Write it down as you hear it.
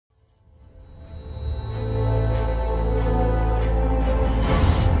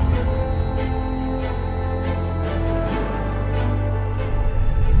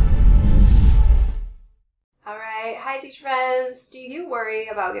teach friends, do you worry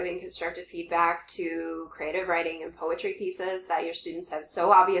about giving constructive feedback to creative writing and poetry pieces that your students have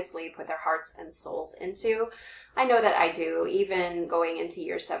so obviously put their hearts and souls into? I know that I do, even going into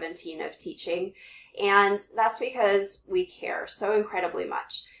year 17 of teaching, and that's because we care so incredibly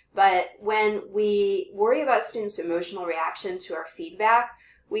much. But when we worry about students' emotional reaction to our feedback,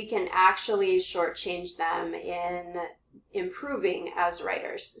 we can actually shortchange them in improving as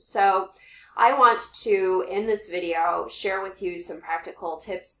writers. So I want to, in this video, share with you some practical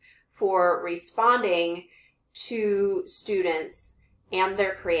tips for responding to students and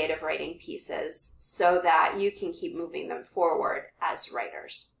their creative writing pieces so that you can keep moving them forward as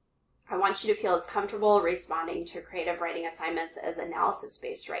writers. I want you to feel as comfortable responding to creative writing assignments as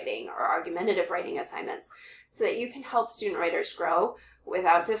analysis-based writing or argumentative writing assignments so that you can help student writers grow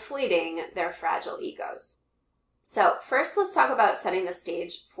without deflating their fragile egos. So first, let's talk about setting the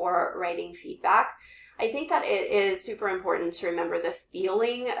stage for writing feedback. I think that it is super important to remember the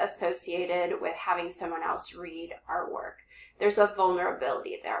feeling associated with having someone else read our work. There's a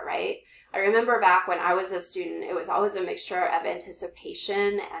vulnerability there, right? I remember back when I was a student, it was always a mixture of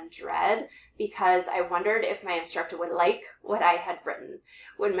anticipation and dread because I wondered if my instructor would like what I had written.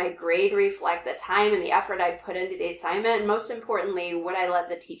 Would my grade reflect the time and the effort I'd put into the assignment? And most importantly, would I let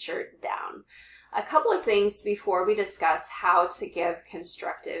the teacher down? A couple of things before we discuss how to give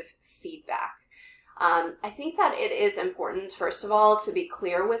constructive feedback. I think that it is important, first of all, to be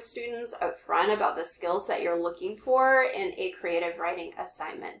clear with students up front about the skills that you're looking for in a creative writing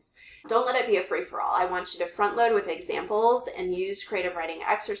assignment. Don't let it be a free-for-all. I want you to front load with examples and use creative writing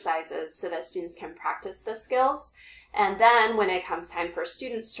exercises so that students can practice the skills. And then when it comes time for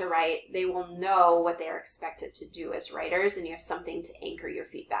students to write, they will know what they are expected to do as writers, and you have something to anchor your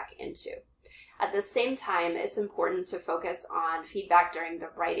feedback into. At the same time, it's important to focus on feedback during the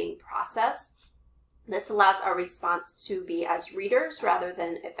writing process. This allows our response to be as readers rather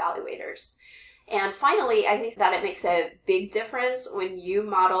than evaluators. And finally, I think that it makes a big difference when you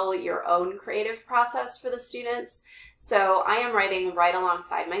model your own creative process for the students. So I am writing right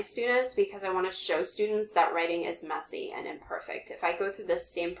alongside my students because I want to show students that writing is messy and imperfect. If I go through the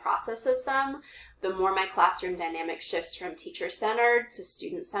same process as them, the more my classroom dynamic shifts from teacher-centered to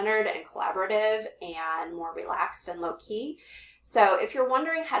student-centered and collaborative and more relaxed and low-key. So if you're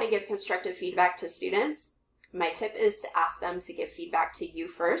wondering how to give constructive feedback to students, my tip is to ask them to give feedback to you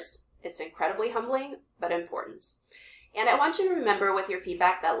first. It's incredibly humbling, but important. And I want you to remember with your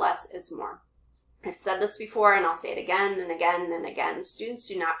feedback that less is more. I've said this before and I'll say it again and again and again. Students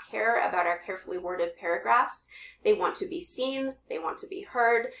do not care about our carefully worded paragraphs. They want to be seen, they want to be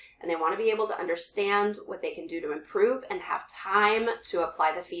heard, and they want to be able to understand what they can do to improve and have time to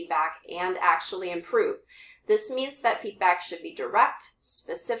apply the feedback and actually improve. This means that feedback should be direct,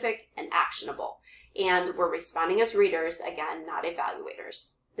 specific, and actionable. And we're responding as readers, again, not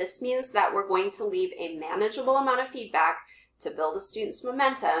evaluators. This means that we're going to leave a manageable amount of feedback to build a student's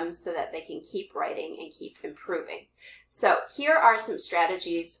momentum so that they can keep writing and keep improving. So here are some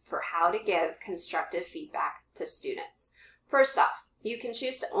strategies for how to give constructive feedback to students. First off, you can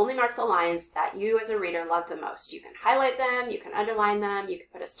choose to only mark the lines that you as a reader love the most. You can highlight them, you can underline them, you can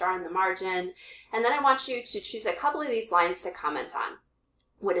put a star in the margin, and then I want you to choose a couple of these lines to comment on.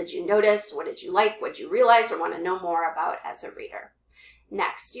 What did you notice? What did you like? What did you realize or want to know more about as a reader?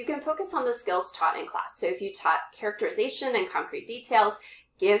 Next, you can focus on the skills taught in class. So if you taught characterization and concrete details,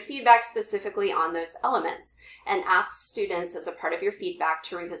 give feedback specifically on those elements and ask students as a part of your feedback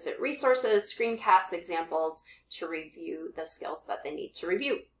to revisit resources, screencasts, examples to review the skills that they need to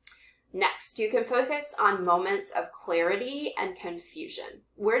review. Next, you can focus on moments of clarity and confusion.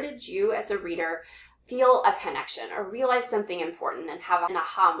 Where did you as a reader feel a connection or realize something important and have an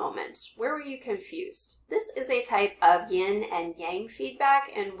aha moment? Where were you confused? This is a type of yin and yang feedback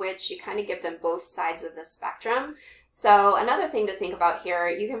in which you kind of give them both sides of the spectrum. So another thing to think about here,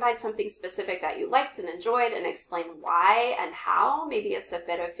 you can find something specific that you liked and enjoyed and explain why and how. Maybe it's a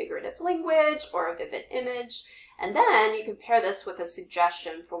bit of figurative language or a vivid image. And then you can pair this with a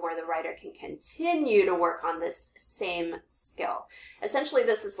suggestion for where the writer can continue to work on this same skill. Essentially,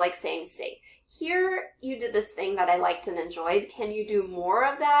 this is like saying, say, here you did this thing that I liked and enjoyed. Can you do more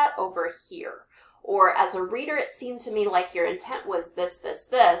of that over here? Or as a reader, it seemed to me like your intent was this, this,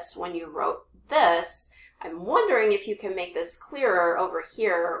 this when you wrote this. I'm wondering if you can make this clearer over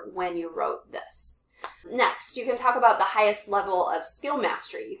here when you wrote this. Next, you can talk about the highest level of skill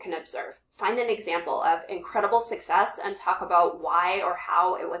mastery you can observe. Find an example of incredible success and talk about why or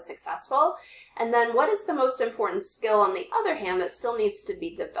how it was successful. And then what is the most important skill, on the other hand, that still needs to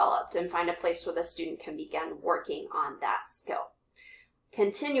be developed, and find a place where the student can begin working on that skill.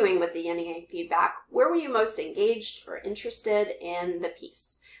 Continuing with the yin and yang feedback, where were you most engaged or interested in the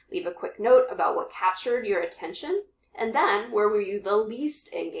piece? Leave a quick note about what captured your attention, and then where were you the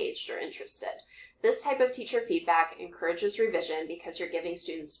least engaged or interested? This type of teacher feedback encourages revision because you're giving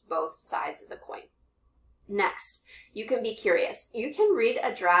students both sides of the coin. Next, you can be curious. You can read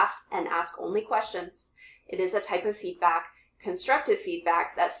a draft and ask only questions. It is a type of feedback, constructive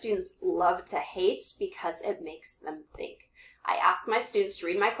feedback, that students love to hate because it makes them think. I ask my students to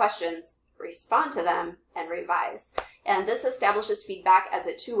read my questions, respond to them, and revise. And this establishes feedback as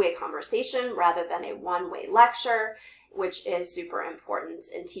a two-way conversation rather than a one-way lecture, which is super important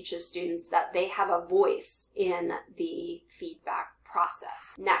and teaches students that they have a voice in the feedback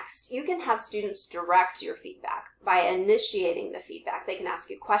process. Next, you can have students direct your feedback by initiating the feedback. They can ask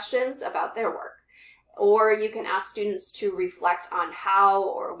you questions about their work, or you can ask students to reflect on how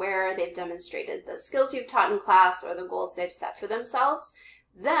or where they've demonstrated the skills you've taught in class or the goals they've set for themselves.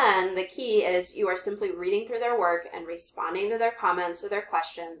 Then the key is you are simply reading through their work and responding to their comments or their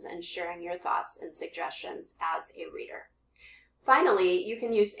questions and sharing your thoughts and suggestions as a reader. Finally, you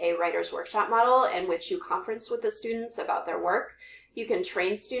can use a writer's workshop model in which you conference with the students about their work. You can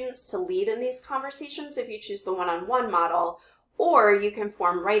train students to lead in these conversations if you choose the one-on-one model, or you can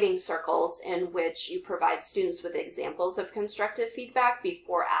form writing circles in which you provide students with examples of constructive feedback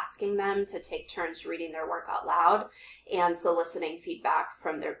before asking them to take turns reading their work out loud and soliciting feedback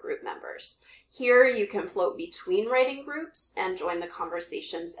from their group members. Here you can float between writing groups and join the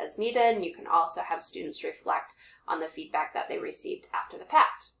conversations as needed, and you can also have students reflect on the feedback that they received after the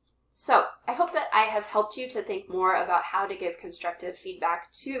fact. So I hope that I have helped you to think more about how to give constructive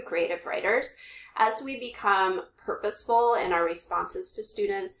feedback to creative writers. As we become purposeful in our responses to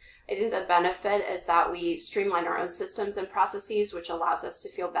students, I think the benefit is that we streamline our own systems and processes, which allows us to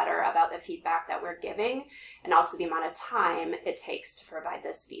feel better about the feedback that we're giving and also the amount of time it takes to provide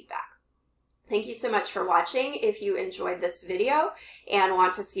this feedback. Thank you so much for watching. If you enjoyed this video and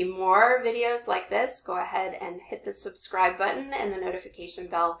want to see more videos like this, go ahead and hit the subscribe button and the notification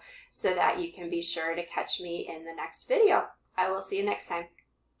bell so that you can be sure to catch me in the next video. I will see you next time.